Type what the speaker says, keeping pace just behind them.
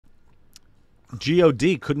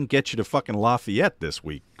God couldn't get you to fucking Lafayette this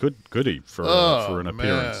week, could he? For an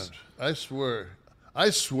appearance. Man, I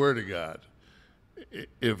swear to God,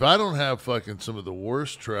 if I don't have fucking some of the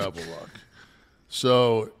worst travel luck,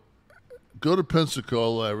 so go to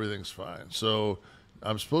Pensacola, everything's fine. So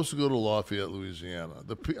I'm supposed to go to Lafayette, Louisiana.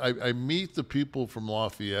 I meet the people from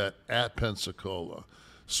Lafayette at Pensacola,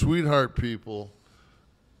 sweetheart people,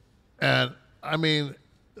 and I mean,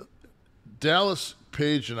 Dallas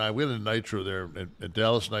Page and I, we had a nitro there, and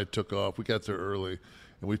Dallas and I took off. We got there early,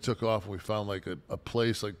 and we took off, and we found like a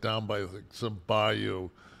place like down by like some bayou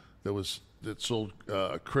that sold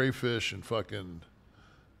crayfish and fucking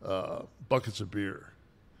buckets of beer,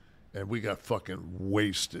 and we got fucking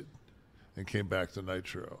wasted, and came back to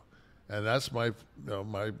nitro, and that's my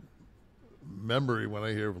my memory when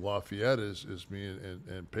I hear of Lafayette is me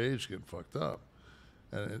and Page getting fucked up.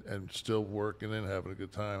 And still working and having a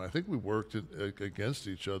good time. I think we worked against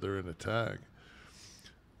each other in a tag.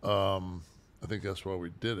 I think that's why we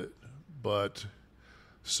did it. But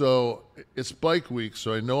so it's bike week,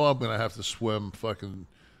 so I know I'm going to have to swim fucking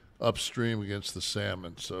upstream against the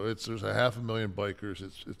salmon. So there's 500,000 bikers.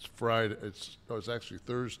 It's Friday. It's actually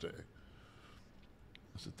Thursday.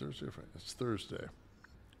 Is it Thursday or Friday? It's Thursday.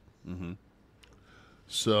 Mm-hmm.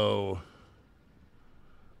 So,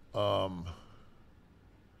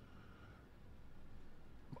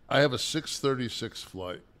 I have a 6:36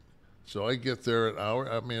 flight, so I get there an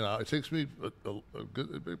hour. I mean, it takes me a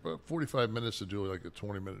good about 45 minutes to do like a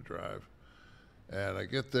 20-minute drive, and I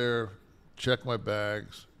get there, check my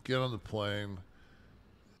bags, get on the plane.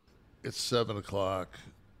 It's 7 o'clock,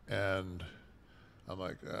 and I'm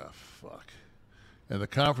like, fuck. And the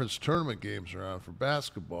conference tournament games are on for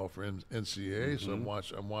basketball for NCAA, so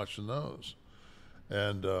I'm watching those,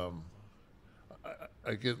 and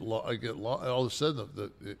I get all of a sudden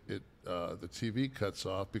the TV cuts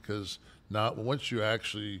off because once you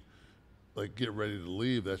actually like get ready to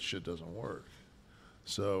leave, that shit doesn't work.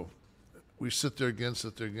 So we sit there again.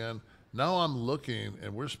 Now I'm looking,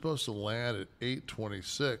 and we're supposed to land at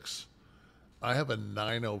 8:26. I have a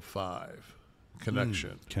 9:05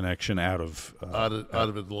 connection. Connection out of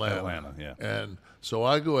Atlanta. Yeah. And so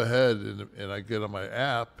I go ahead and I get on my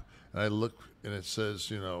app and I look, and it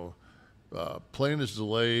says, plane is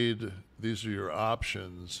delayed. These are your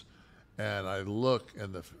options. And I look,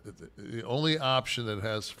 and the only option that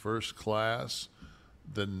has first class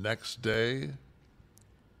the next day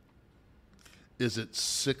is at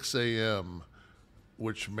 6 a.m.,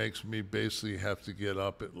 which makes me basically have to get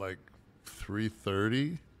up at like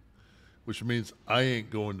 3:30, which means I ain't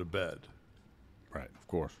going to bed. Right, of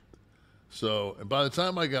course. So, and by the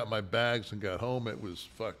time I got my bags and got home, it was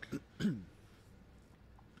it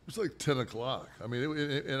was like 10 o'clock. I mean,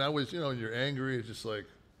 and I was, and you're angry. It's just like.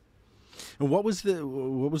 And what was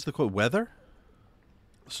the quote? Weather?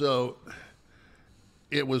 So,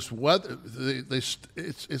 it was weather.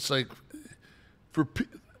 It's like for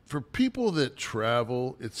people that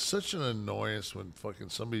travel, it's such an annoyance when fucking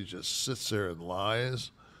somebody just sits there and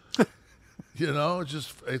lies.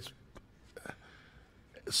 It's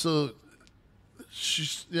so she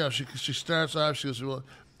starts off. She goes, well,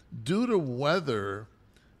 due to weather,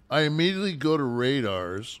 I immediately go to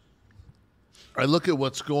radars. I look at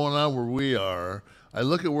what's going on where we are. I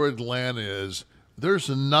look at where Atlanta is. There's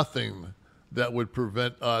nothing that would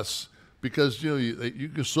prevent us because you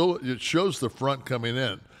can it shows the front coming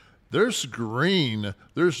in. There's green.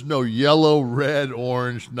 There's no yellow, red,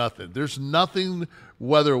 orange, nothing. There's nothing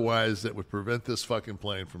weather-wise that would prevent this fucking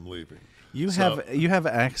plane from leaving. You have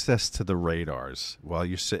access to the radars while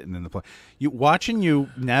you're sitting in the plane. Watching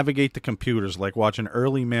you navigate the computers like watching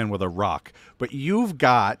Early Man with a rock, but you've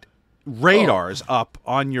got radars up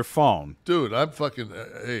on your phone. Dude, I'm fucking,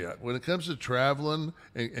 hey, when it comes to traveling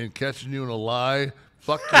and catching you in a lie,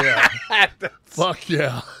 fuck yeah. Fuck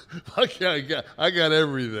yeah. Fuck yeah, I got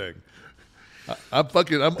everything.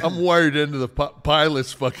 I'm wired into the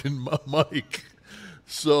pilot's fucking mic.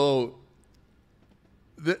 So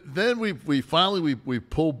then we finally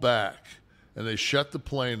pull back, and they shut the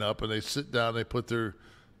plane up, and they sit down, they put their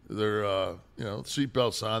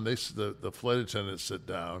seatbelts on, the flight attendants sit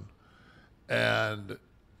down, and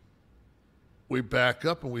we back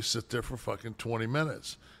up and we sit there for fucking 20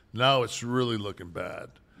 minutes. Now it's really looking bad.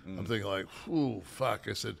 I'm thinking like, ooh, fuck.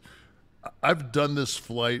 I said, I've done this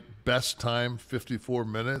flight, best time, 54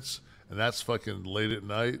 minutes, and that's fucking late at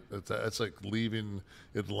night. That's like leaving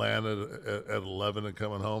Atlanta at 11 and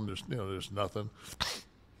coming home. There's nothing.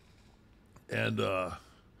 And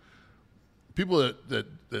people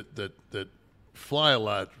that fly a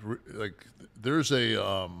lot, like there's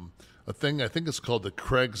a thing, I think it's called the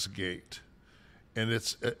Craig's Gate, and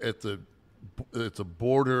it's at the it's a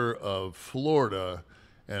border of Florida,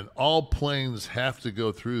 and all planes have to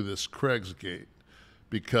go through this Craig's Gate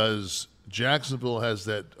because Jacksonville has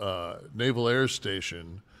that Naval Air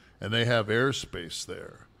Station, and they have airspace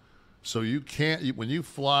there. So you can't, when you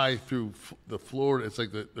fly through the Florida, it's like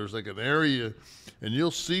there's like an area, and you'll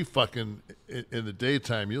see fucking, in the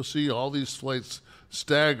daytime, you'll see all these flights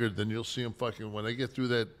staggered, then you'll see them fucking, when they get through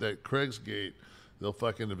that Craig's Gate, they'll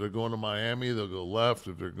fucking, if they're going to Miami, they'll go left.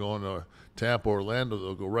 If they're going to Tampa, Orlando,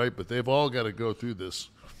 they'll go right. But they've all got to go through this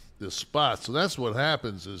spot. So that's what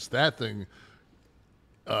happens is that thing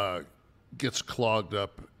gets clogged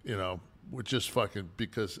up, with just fucking,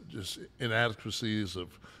 because just inadequacies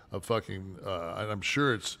of fucking, and I'm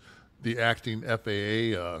sure it's the acting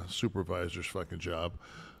FAA supervisor's fucking job.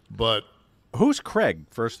 But who's Craig,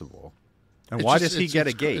 first of all? And why does he get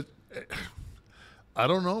a gate? I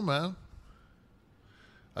don't know, man.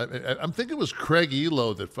 I'm thinking it was Craig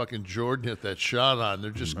Elo that fucking Jordan hit that shot on.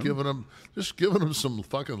 They're just giving him some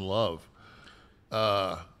fucking love.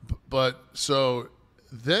 But so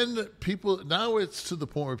then now it's to the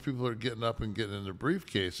point where people are getting up and getting in their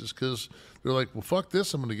briefcases because they're like, well, fuck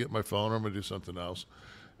this. I'm going to get my phone. I'm going to do something else.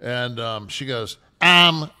 And she goes,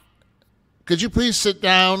 could you please sit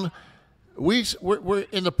down? We're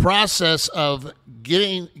in the process of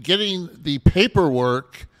getting the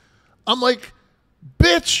paperwork. I'm like,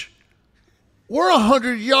 bitch, we're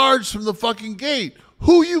 100 yards from the fucking gate.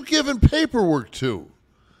 Who you giving paperwork to?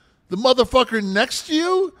 The motherfucker next to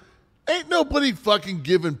you? Ain't nobody fucking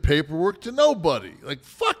giving paperwork to nobody. Like,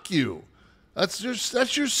 fuck you. That's your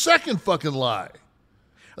second fucking lie.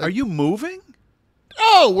 Are you moving?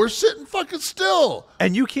 No, we're sitting fucking still.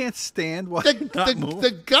 And you can't stand while you're not moving?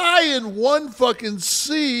 The guy in one fucking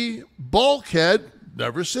C, bulkhead,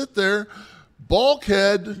 never sit there,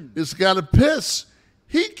 bulkhead has got to piss.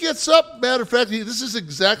 He gets up, matter of fact, this is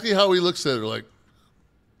exactly how he looks at her, like,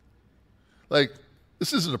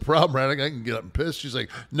 this isn't a problem, right? I can get up and piss. She's like,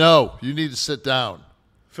 no, you need to sit down.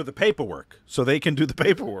 For the paperwork, so they can do the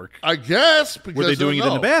paperwork. I guess. Because were they doing it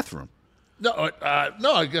in the bathroom? No,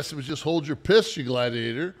 no. I guess it was just hold your piss, you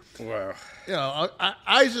gladiator. Wow.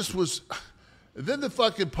 I just was. Then the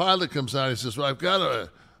fucking pilot comes on. He says, "Well, I've got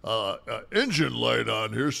a engine light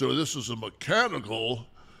on here, so this is a mechanical,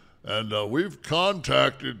 and we've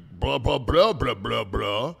contacted blah blah blah blah blah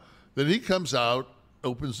blah." Then he comes out,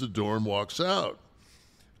 opens the door, and walks out.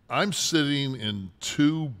 I'm sitting in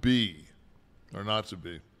 2B, or not to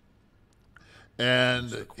be,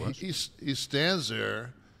 and he stands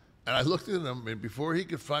there. And I looked at him, and before he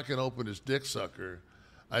could fucking open his dick sucker,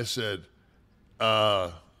 I said,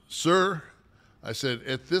 sir, I said,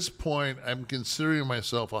 at this point, I'm considering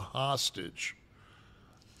myself a hostage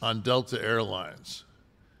on Delta Airlines.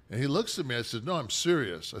 And he looks at me. I said, no, I'm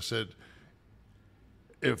serious. I said,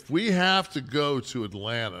 if we have to go to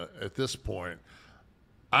Atlanta at this point,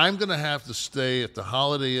 I'm going to have to stay at the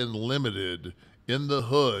Holiday Inn Limited in the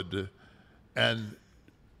hood. And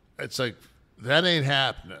it's like, that ain't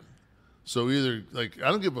happening. So either, like, I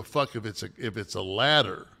don't give a fuck if it's a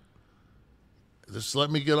ladder. Just let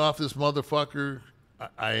me get off this motherfucker.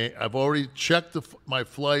 I've already checked my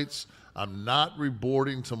flights. I'm not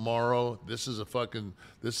reboarding tomorrow. This is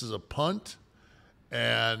a punt.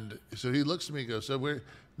 And so he looks at me and goes, so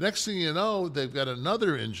next thing you know, they've got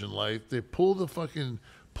another engine light. They pull the fucking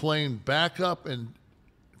plane back up and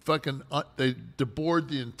fucking, they deboard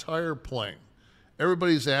the entire plane.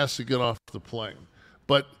 Everybody's asked to get off the plane.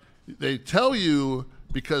 But they tell you,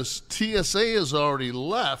 because TSA has already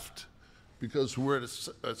left, because we're at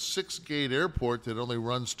a 6-gate airport that only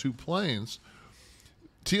runs 2 planes,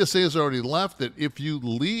 TSA has already left, that if you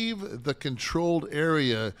leave the controlled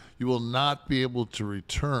area, you will not be able to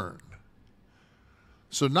return.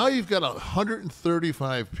 So now you've got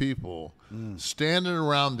 135 people standing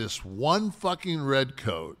around this one fucking red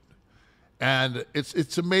coat, and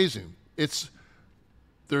it's amazing.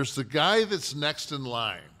 There's the guy that's next in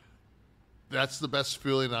line. That's the best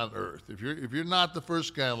feeling on earth. If you're not the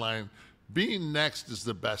first guy in line, being next is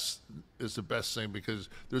the best thing, because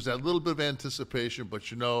there's that little bit of anticipation,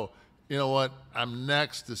 but you know what? I'm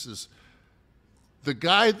next. This is the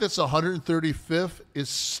guy that's 135th is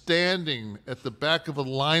standing at the back of a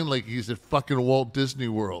line like he's at fucking Walt Disney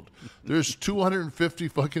World. There's 250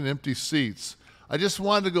 fucking empty seats. I just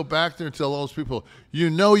wanted to go back there and tell all those people,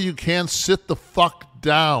 you can't sit the fuck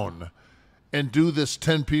down and do this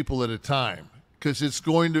 10 people at a time, because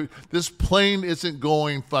this plane isn't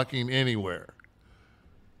going fucking anywhere.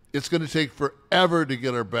 It's going to take forever to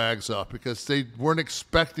get our bags off, because they weren't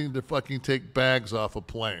expecting to fucking take bags off a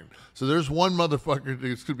plane. So there's one motherfucker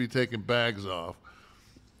that's going to be taking bags off.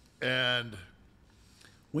 And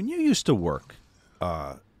When you used to work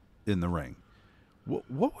in the ring,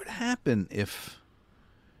 what would happen if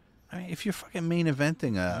you're fucking main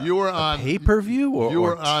eventing a pay-per-view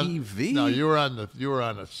or TV? No, you were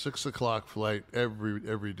on a 6 o'clock flight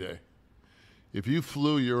every day. If you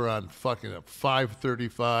flew, you were on fucking at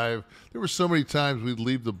 5:35. There were so many times we'd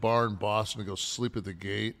leave the bar in Boston and go sleep at the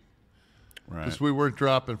gate. Right. Because we weren't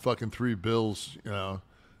dropping fucking $3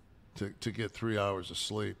 to get 3 hours of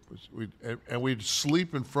sleep. We'd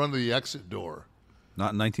sleep in front of the exit door.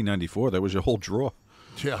 Not in 1994. That was your whole draw.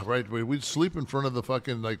 Yeah, right. We'd sleep in front of the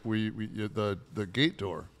fucking the gate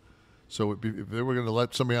door. So if they were going to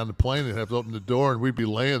let somebody on the plane, they'd have to open the door, and we'd be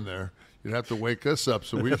laying there. You'd have to wake us up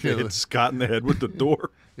so we could hit Scott in the head with the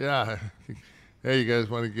door. Yeah. Hey, you guys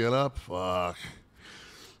want to get up? Fuck.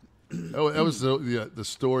 That was the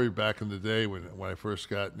story back in the day when I first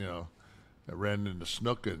got, I ran into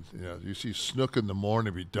Snook. And, you see Snook in the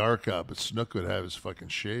morning, it'd be dark out, but Snook would have his fucking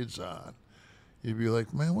shades on. You'd be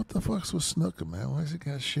like, man, what the fuck's with Snook, man? Why has he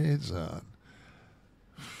got shades on?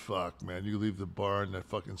 Fuck, man. You leave the bar and that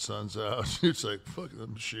fucking sun's out. It's like, fuck,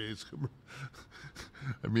 them shades.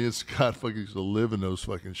 I mean, it's Scott fucking used to live in those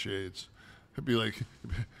fucking shades. It'd be like,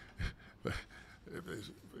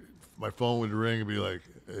 my phone would ring and be like,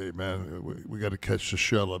 hey, man, we got to catch the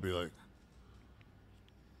shuttle. I'd be like,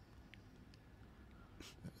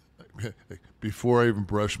 before I even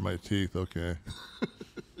brush my teeth, okay.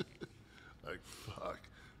 Like, fuck.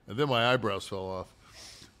 And then my eyebrows fell off.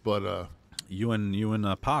 But you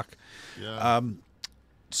and Pac. Yeah.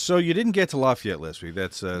 So you didn't get to Lafayette last week.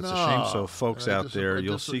 It's a shame. So folks out there,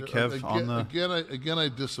 you'll see Kev on the again. I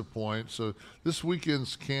disappoint. So this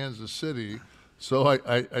weekend's Kansas City. So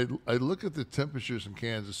I look at the temperatures in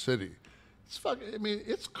Kansas City. It's fucking. I mean,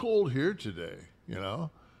 it's cold here today,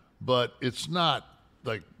 but it's not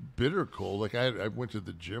like bitter cold. Like I went to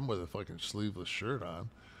the gym with a fucking sleeveless shirt on.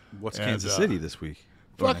 What's Kansas City this week?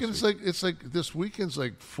 Fucking, it's like this weekend's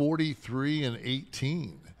like 43 and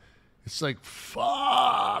 18. It's like,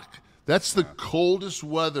 fuck. That's the coldest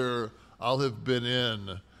weather I'll have been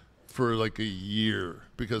in for like a year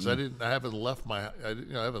because I haven't left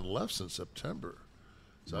since September.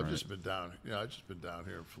 So I've just been down. I've just been down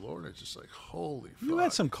here in Florida. It's just like, holy fuck. You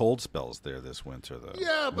had some cold spells there this winter, though.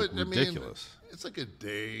 Yeah, but ridiculous. It's like a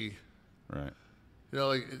day. Right.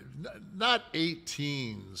 Like not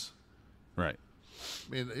 18s. Right.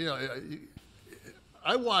 I mean,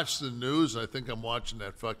 I watch the news, and I think I'm watching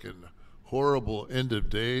that fucking horrible end of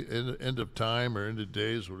time or end of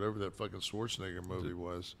days, whatever that fucking Schwarzenegger movie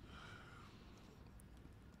was.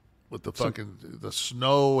 With the fucking the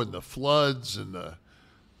snow and the floods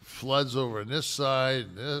over on this side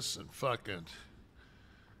and this and fucking,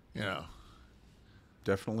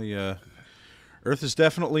 Definitely, Earth is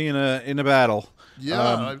definitely in a battle.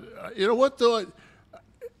 Yeah, you know what though.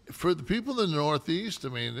 For the people in the Northeast, I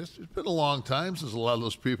mean, it's been a long time since a lot of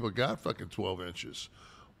those people got fucking 12 inches.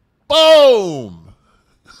 Boom!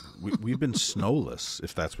 We've been snowless,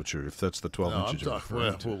 if that's the 12 inches you're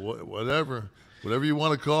referring to. Whatever you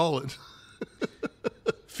want to call it.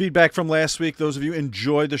 Feedback from last week. Those of you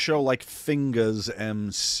enjoyed the show like Fingers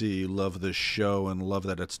MC. Love the show and love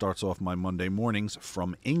that it starts off my Monday mornings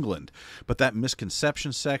from England. But that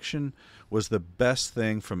misconception section was the best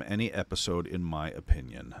thing from any episode, in my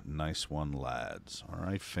opinion. Nice one, lads. All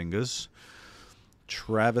right, Fingers.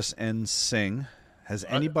 Travis N. Singh. Has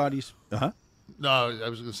anybody... No, I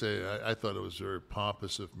was going to say, I thought it was very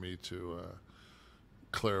pompous of me to...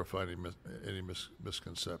 clarify any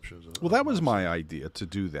misconceptions. Well, that was my idea to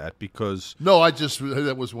do that because... No,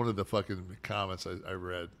 that was one of the fucking comments I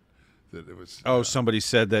read. That it was. Somebody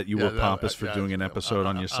said that you were pompous for doing an episode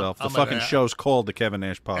on yourself. The fucking show's called the Kevin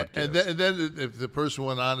Nash Podcast. And then if the person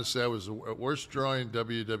went on to say I was the worst drawing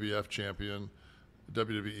WWF champion,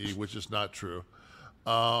 WWE, which is not true,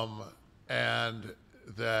 and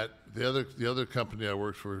that the other company I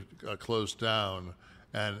worked for closed down.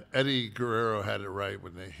 And Eddie Guerrero had it right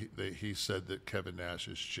when he said that Kevin Nash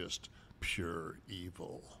is just pure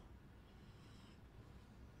evil.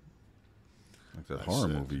 Like that horror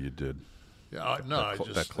movie you did. Yeah,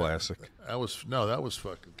 that classic. That was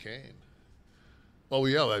fucking Kane. Oh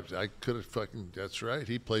yeah, I could have fucking. That's right.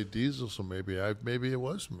 He played Diesel, so maybe it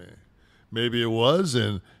was me. Maybe it was,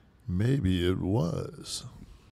 and maybe it was.